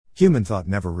Human thought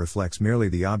never reflects merely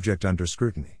the object under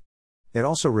scrutiny. It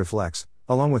also reflects,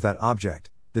 along with that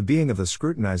object, the being of the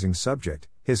scrutinizing subject,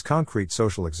 his concrete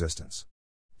social existence.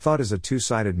 Thought is a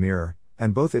two-sided mirror,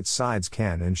 and both its sides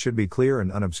can and should be clear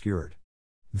and unobscured.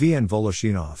 V. N.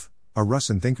 Voloshinov, a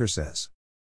Russian thinker, says.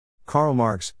 Karl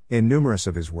Marx, in numerous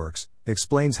of his works,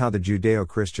 explains how the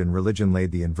Judeo-Christian religion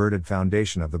laid the inverted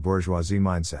foundation of the bourgeoisie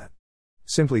mindset.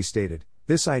 Simply stated,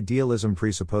 this idealism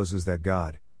presupposes that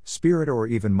God, spirit or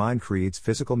even mind creates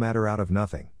physical matter out of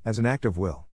nothing, as an act of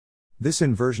will. This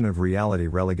inversion of reality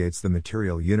relegates the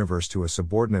material universe to a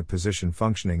subordinate position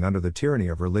functioning under the tyranny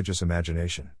of religious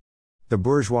imagination. The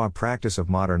bourgeois practice of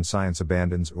modern science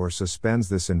abandons or suspends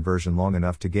this inversion long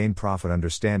enough to gain profit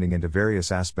understanding into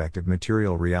various aspects of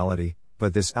material reality,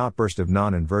 but this outburst of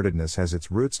non-invertedness has its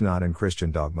roots not in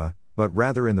Christian dogma, but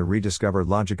rather in the rediscovered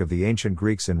logic of the ancient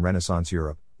Greeks in Renaissance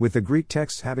Europe, with the Greek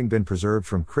texts having been preserved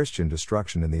from Christian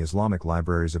destruction in the Islamic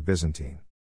libraries of Byzantine.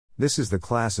 This is the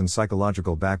class and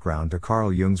psychological background to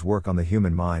Carl Jung's work on the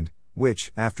human mind,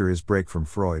 which, after his break from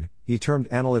Freud, he termed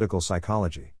analytical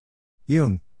psychology.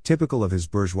 Jung, typical of his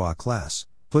bourgeois class,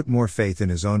 put more faith in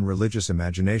his own religious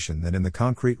imagination than in the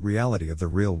concrete reality of the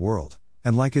real world,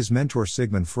 and like his mentor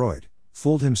Sigmund Freud,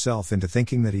 fooled himself into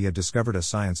thinking that he had discovered a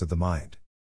science of the mind.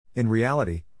 In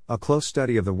reality, a close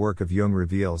study of the work of Jung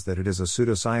reveals that it is a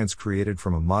pseudoscience created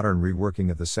from a modern reworking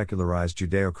of the secularized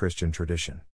Judeo-Christian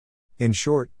tradition. In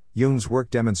short, Jung's work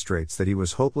demonstrates that he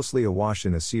was hopelessly awash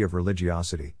in a sea of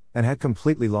religiosity, and had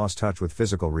completely lost touch with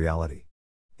physical reality.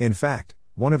 In fact,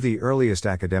 one of the earliest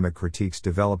academic critiques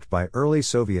developed by early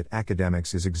Soviet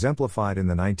academics is exemplified in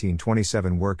the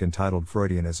 1927 work entitled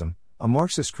Freudianism, a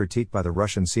Marxist critique by the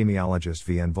Russian semiologist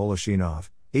V. N. Voloshinov,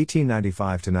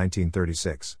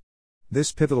 1895-1936.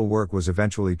 This pivotal work was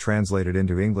eventually translated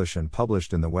into English and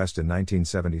published in the West in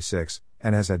 1976,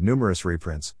 and has had numerous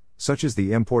reprints, such as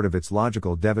the import of its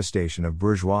logical devastation of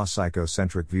bourgeois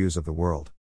psychocentric views of the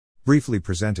world. Briefly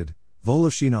presented,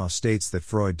 Voloshinov states that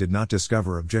Freud did not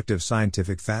discover objective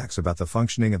scientific facts about the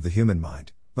functioning of the human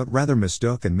mind, but rather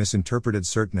mistook and misinterpreted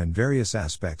certain and various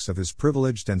aspects of his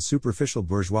privileged and superficial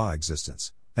bourgeois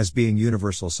existence, as being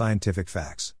universal scientific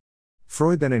facts.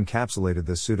 Freud then encapsulated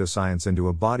this pseudoscience into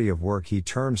a body of work he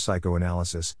termed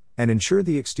psychoanalysis, and ensured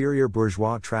the exterior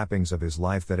bourgeois trappings of his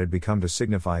life that had become to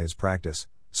signify his practice,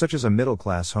 such as a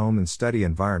middle-class home and study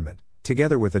environment,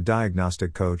 together with a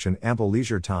diagnostic coach and ample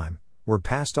leisure time, were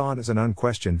passed on as an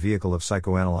unquestioned vehicle of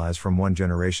psychoanalyze from one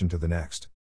generation to the next.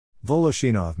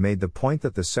 Voloshinov made the point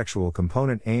that the sexual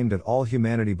component aimed at all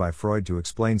humanity by Freud to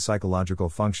explain psychological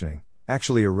functioning,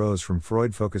 actually arose from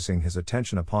Freud focusing his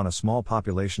attention upon a small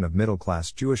population of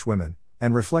middle-class Jewish women,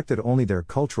 and reflected only their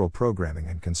cultural programming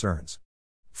and concerns.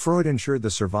 Freud ensured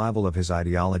the survival of his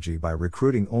ideology by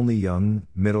recruiting only young,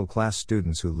 middle-class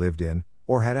students who lived in,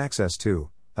 or had access to,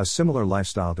 a similar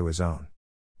lifestyle to his own.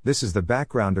 This is the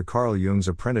background to Carl Jung's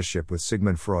apprenticeship with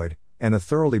Sigmund Freud, and the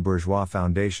thoroughly bourgeois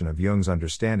foundation of Jung's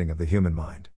understanding of the human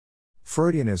mind.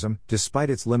 Freudianism, despite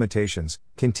its limitations,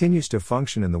 continues to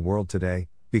function in the world today,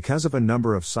 because of a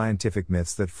number of scientific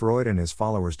myths that Freud and his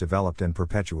followers developed and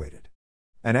perpetuated.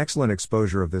 An excellent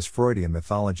exposure of this Freudian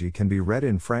mythology can be read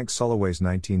in Frank Sulloway's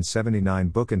 1979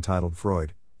 book entitled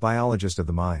Freud, Biologist of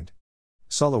the Mind.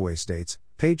 Sulloway states,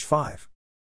 page 5.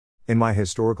 In my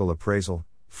historical appraisal,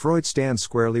 Freud stands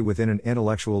squarely within an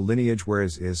intellectual lineage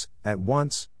whereas is, at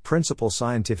once, principal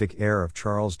scientific heir of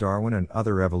Charles Darwin and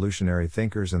other evolutionary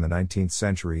thinkers in the 19th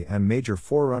century and major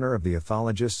forerunner of the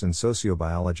ethologists and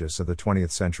sociobiologists of the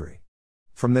 20th century.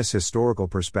 From this historical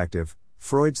perspective,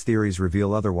 Freud's theories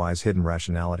reveal otherwise hidden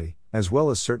rationality, as well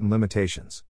as certain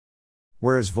limitations.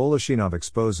 Whereas Voloshinov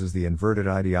exposes the inverted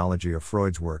ideology of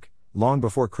Freud's work, long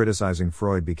before criticizing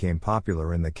Freud became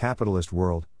popular in the capitalist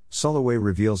world, Sulloway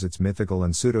reveals its mythical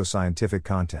and pseudoscientific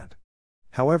content.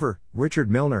 However, Richard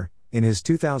Milner, in his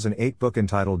 2008 book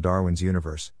entitled Darwin's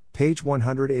Universe, page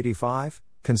 185,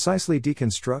 concisely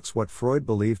deconstructs what Freud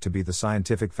believed to be the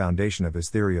scientific foundation of his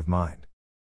theory of mind.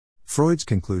 Freud's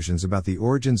conclusions about the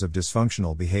origins of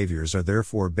dysfunctional behaviors are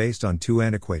therefore based on two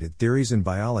antiquated theories in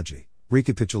biology,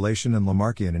 recapitulation and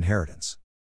Lamarckian inheritance.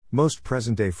 Most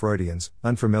present-day Freudians,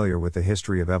 unfamiliar with the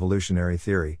history of evolutionary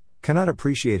theory, cannot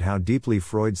appreciate how deeply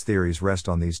Freud's theories rest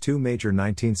on these two major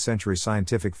 19th-century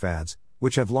scientific fads,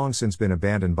 which have long since been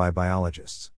abandoned by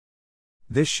biologists.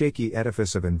 This shaky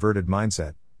edifice of inverted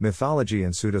mindset, mythology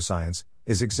and pseudoscience,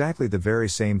 is exactly the very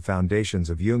same foundations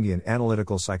of Jungian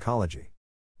analytical psychology.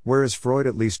 Whereas Freud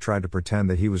at least tried to pretend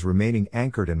that he was remaining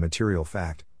anchored in material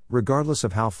fact, regardless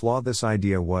of how flawed this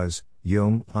idea was,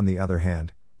 Jung, on the other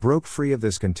hand, broke free of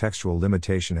this contextual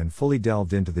limitation and fully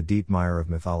delved into the deep mire of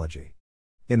mythology.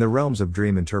 In the realms of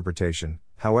dream interpretation,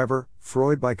 However,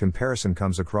 Freud by comparison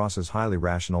comes across as highly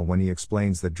rational when he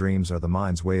explains that dreams are the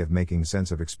mind's way of making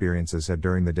sense of experiences had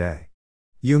during the day.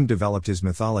 Jung developed his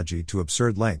mythology to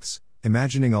absurd lengths,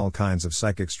 imagining all kinds of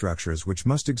psychic structures which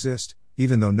must exist,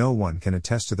 even though no one can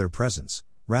attest to their presence,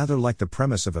 rather like the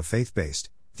premise of a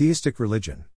faith-based, theistic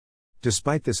religion.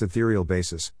 Despite this ethereal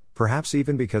basis, perhaps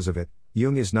even because of it,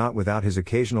 Jung is not without his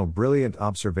occasional brilliant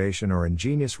observation or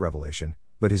ingenious revelation,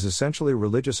 but his essentially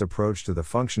religious approach to the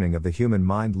functioning of the human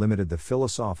mind limited the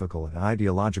philosophical and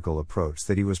ideological approach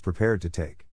that he was prepared to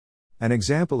take. An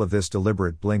example of this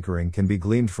deliberate blinkering can be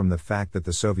gleaned from the fact that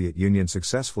the Soviet Union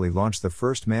successfully launched the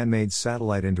first man-made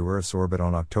satellite into Earth's orbit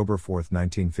on October 4,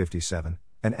 1957,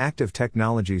 an act of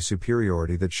technology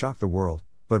superiority that shocked the world.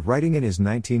 But writing in his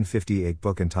 1958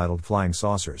 book entitled Flying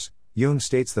Saucers, Jung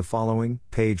states the following,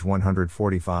 page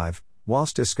 145,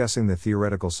 whilst discussing the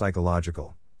theoretical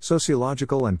psychological,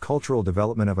 sociological and cultural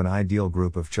development of an ideal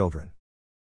group of children.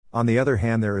 On the other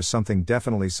hand, there is something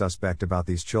definitely suspect about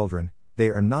these children. They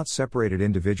are not separated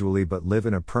individually but live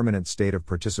in a permanent state of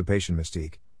participation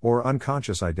mystique, or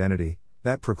unconscious identity,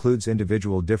 that precludes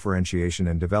individual differentiation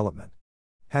and development.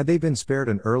 Had they been spared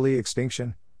an early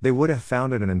extinction, they would have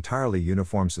founded an entirely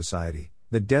uniform society,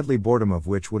 the deadly boredom of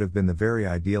which would have been the very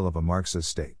ideal of a Marxist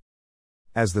state.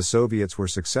 As the Soviets were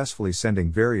successfully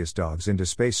sending various dogs into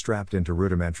space strapped into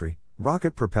rudimentary,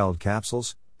 rocket-propelled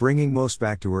capsules, bringing most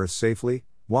back to Earth safely,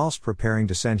 whilst preparing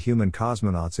to send human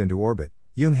cosmonauts into orbit,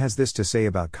 Jung has this to say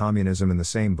about communism in the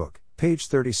same book, page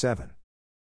 37.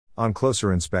 On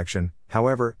closer inspection,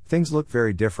 however, things look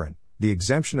very different. The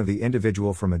exemption of the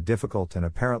individual from a difficult and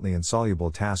apparently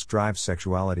insoluble task drives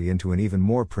sexuality into an even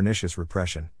more pernicious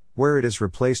repression, where it is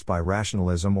replaced by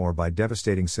rationalism or by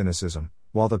devastating cynicism,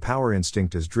 while the power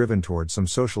instinct is driven towards some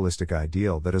socialistic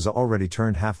ideal that has already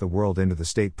turned half the world into the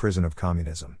state prison of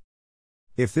communism.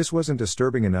 If this wasn't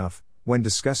disturbing enough, when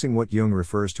discussing what Jung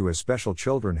refers to as special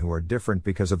children who are different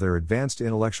because of their advanced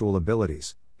intellectual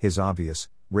abilities, his obvious,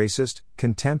 racist,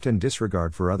 contempt and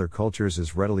disregard for other cultures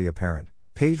is readily apparent.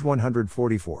 Page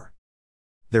 144.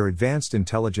 Their advanced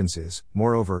intelligence is,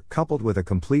 moreover, coupled with a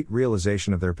complete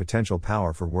realization of their potential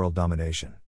power for world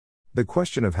domination. The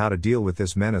question of how to deal with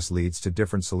this menace leads to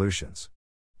different solutions.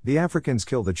 The Africans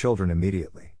kill the children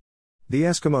immediately. The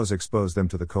Eskimos expose them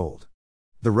to the cold.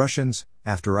 The Russians,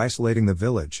 after isolating the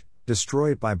village,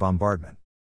 destroy it by bombardment.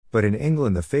 But in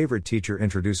England, the favorite teacher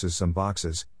introduces some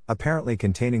boxes, apparently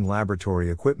containing laboratory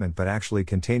equipment but actually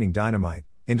containing dynamite,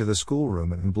 into the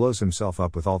schoolroom and blows himself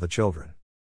up with all the children.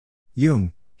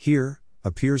 Jung, here,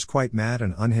 appears quite mad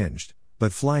and unhinged,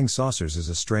 but Flying Saucers is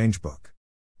a strange book.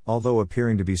 Although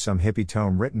appearing to be some hippie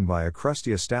tome written by a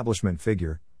crusty establishment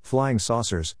figure, Flying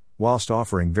Saucers, whilst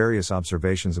offering various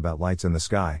observations about lights in the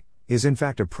sky, is in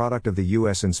fact a product of the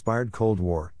US-inspired Cold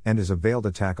War, and is a veiled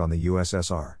attack on the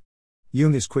USSR.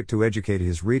 Jung is quick to educate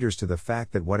his readers to the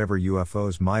fact that whatever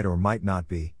UFOs might or might not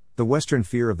be, the Western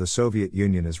fear of the Soviet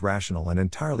Union is rational and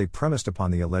entirely premised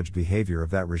upon the alleged behavior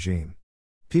of that regime.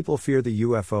 People fear the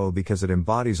UFO because it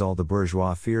embodies all the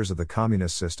bourgeois fears of the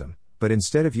communist system, but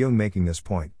instead of Jung making this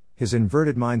point, his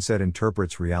inverted mindset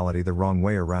interprets reality the wrong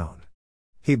way around.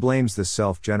 He blames the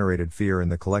self-generated fear in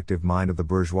the collective mind of the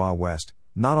bourgeois West,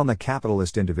 not on the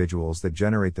capitalist individuals that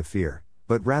generate the fear,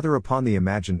 but rather upon the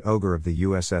imagined ogre of the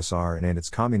USSR and its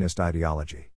communist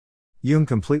ideology. Jung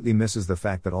completely misses the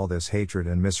fact that all this hatred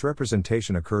and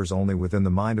misrepresentation occurs only within the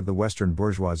mind of the Western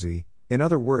bourgeoisie, in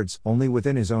other words, only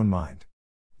within his own mind.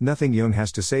 Nothing Jung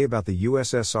has to say about the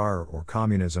USSR or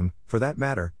communism, for that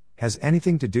matter, has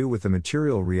anything to do with the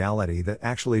material reality that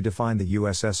actually defined the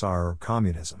USSR or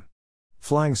communism.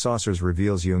 Flying Saucers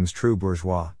reveals Jung's true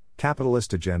bourgeois,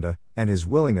 capitalist agenda, and his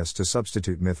willingness to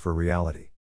substitute myth for reality.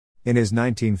 In his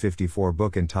 1954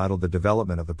 book entitled The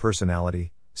Development of the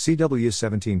Personality, CW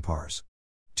 17 pars.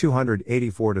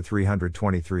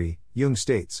 284-323, Jung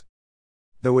states,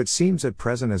 though it seems at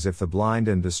present as if the blind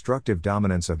and destructive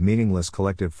dominance of meaningless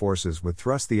collective forces would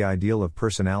thrust the ideal of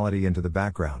personality into the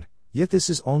background, yet this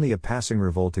is only a passing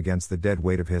revolt against the dead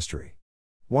weight of history.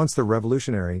 Once the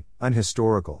revolutionary,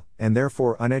 unhistorical, and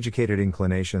therefore uneducated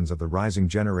inclinations of the rising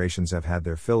generations have had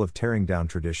their fill of tearing down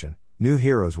tradition, new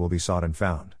heroes will be sought and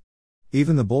found.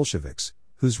 Even the Bolsheviks,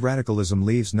 whose radicalism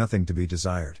leaves nothing to be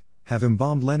desired, have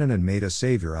embalmed Lenin and made a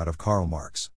savior out of Karl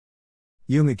Marx.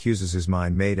 Jung accuses his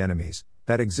mind-made enemies,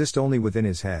 that exist only within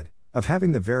his head, of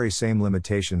having the very same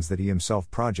limitations that he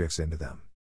himself projects into them.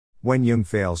 When Jung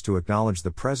fails to acknowledge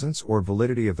the presence or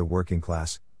validity of the working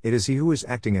class, it is he who is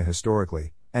acting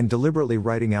ahistorically, and deliberately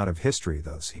writing out of history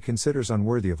those he considers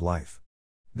unworthy of life.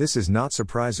 This is not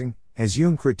surprising, as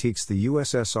Jung critiques the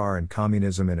USSR and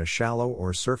communism in a shallow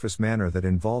or surface manner that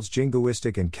involves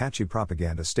jingoistic and catchy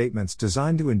propaganda statements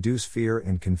designed to induce fear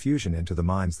and confusion into the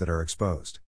minds that are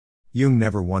exposed. Jung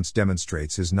never once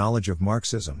demonstrates his knowledge of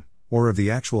Marxism, or of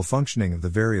the actual functioning of the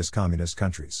various communist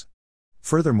countries.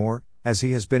 Furthermore, as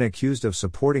he has been accused of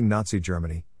supporting Nazi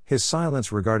Germany, his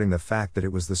silence regarding the fact that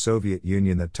it was the Soviet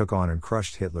Union that took on and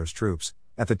crushed Hitler's troops,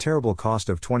 at the terrible cost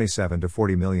of 27 to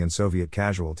 40 million Soviet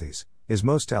casualties, is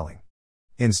most telling.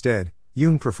 Instead,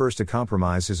 Jung prefers to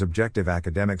compromise his objective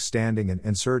academic standing and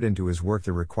insert into his work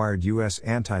the required U.S.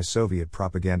 anti-Soviet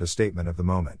propaganda statement of the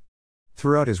moment.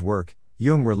 Throughout his work,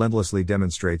 Jung relentlessly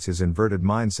demonstrates his inverted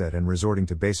mindset and resorting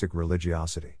to basic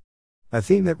religiosity. A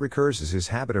theme that recurs is his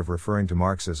habit of referring to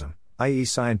Marxism, i.e.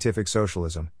 scientific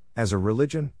socialism, as a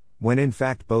religion, when in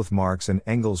fact both Marx and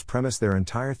Engels premise their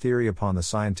entire theory upon the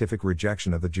scientific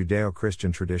rejection of the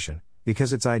Judeo-Christian tradition,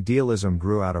 because its idealism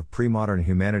grew out of pre-modern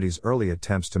humanity's early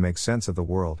attempts to make sense of the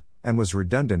world, and was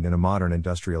redundant in a modern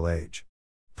industrial age.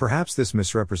 Perhaps this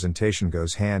misrepresentation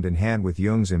goes hand in hand with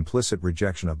Jung's implicit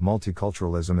rejection of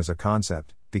multiculturalism as a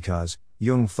concept, because,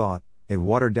 Jung thought, it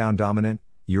watered down dominant,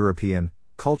 European,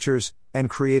 cultures, and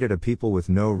created a people with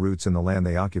no roots in the land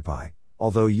they occupy,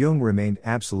 although Jung remained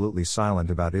absolutely silent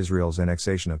about Israel's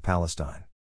annexation of Palestine.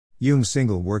 Jung's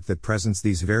single work that presents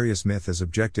these various myths as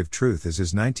objective truth is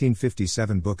his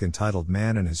 1957 book entitled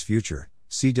Man and His Future,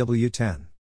 CW10.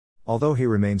 Although he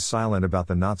remains silent about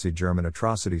the Nazi German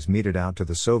atrocities meted out to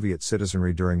the Soviet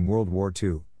citizenry during World War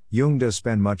II, Jung does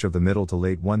spend much of the middle to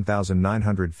late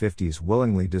 1950s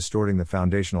willingly distorting the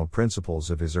foundational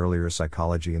principles of his earlier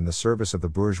psychology in the service of the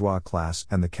bourgeois class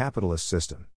and the capitalist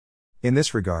system. In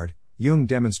this regard, Jung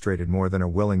demonstrated more than a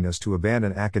willingness to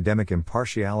abandon academic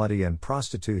impartiality and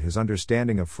prostitute his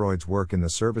understanding of Freud's work in the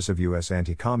service of U.S.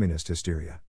 anti-communist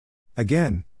hysteria.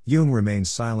 Again, Jung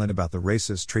remains silent about the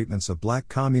racist treatments of black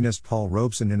communist Paul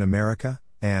Robeson in America,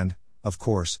 and, of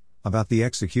course, about the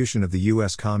execution of the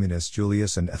U.S. communists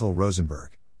Julius and Ethel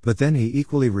Rosenberg, but then he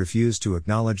equally refused to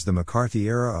acknowledge the McCarthy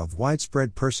era of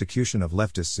widespread persecution of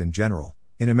leftists in general,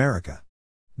 in America.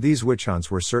 These witch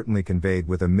hunts were certainly conveyed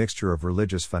with a mixture of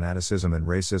religious fanaticism and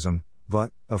racism,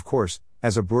 but, of course,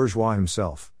 as a bourgeois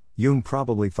himself, Jung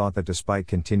probably thought that despite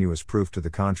continuous proof to the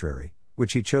contrary,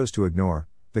 which he chose to ignore,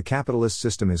 the capitalist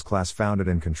system his class founded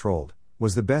and controlled,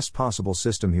 was the best possible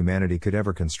system humanity could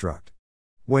ever construct.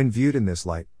 When viewed in this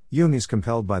light, Jung is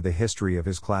compelled by the history of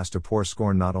his class to pour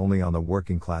scorn not only on the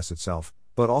working class itself,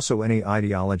 but also any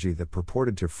ideology that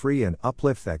purported to free and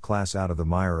uplift that class out of the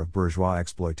mire of bourgeois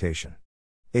exploitation.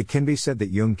 It can be said that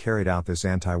Jung carried out this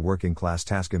anti-working class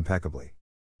task impeccably.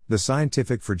 The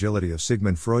scientific fragility of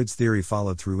Sigmund Freud's theory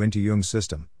followed through into Jung's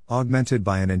system, augmented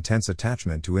by an intense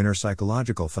attachment to inner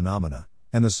psychological phenomena,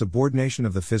 and the subordination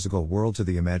of the physical world to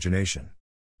the imagination.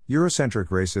 Eurocentric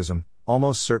racism,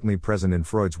 almost certainly present in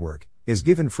Freud's work, is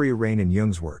given free rein in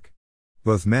Jung's work.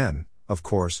 Both men, of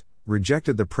course,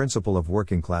 rejected the principle of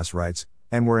working class rights,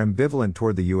 and were ambivalent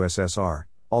toward the USSR,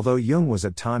 although Jung was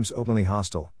at times openly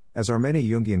hostile, as are many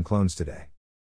Jungian clones today.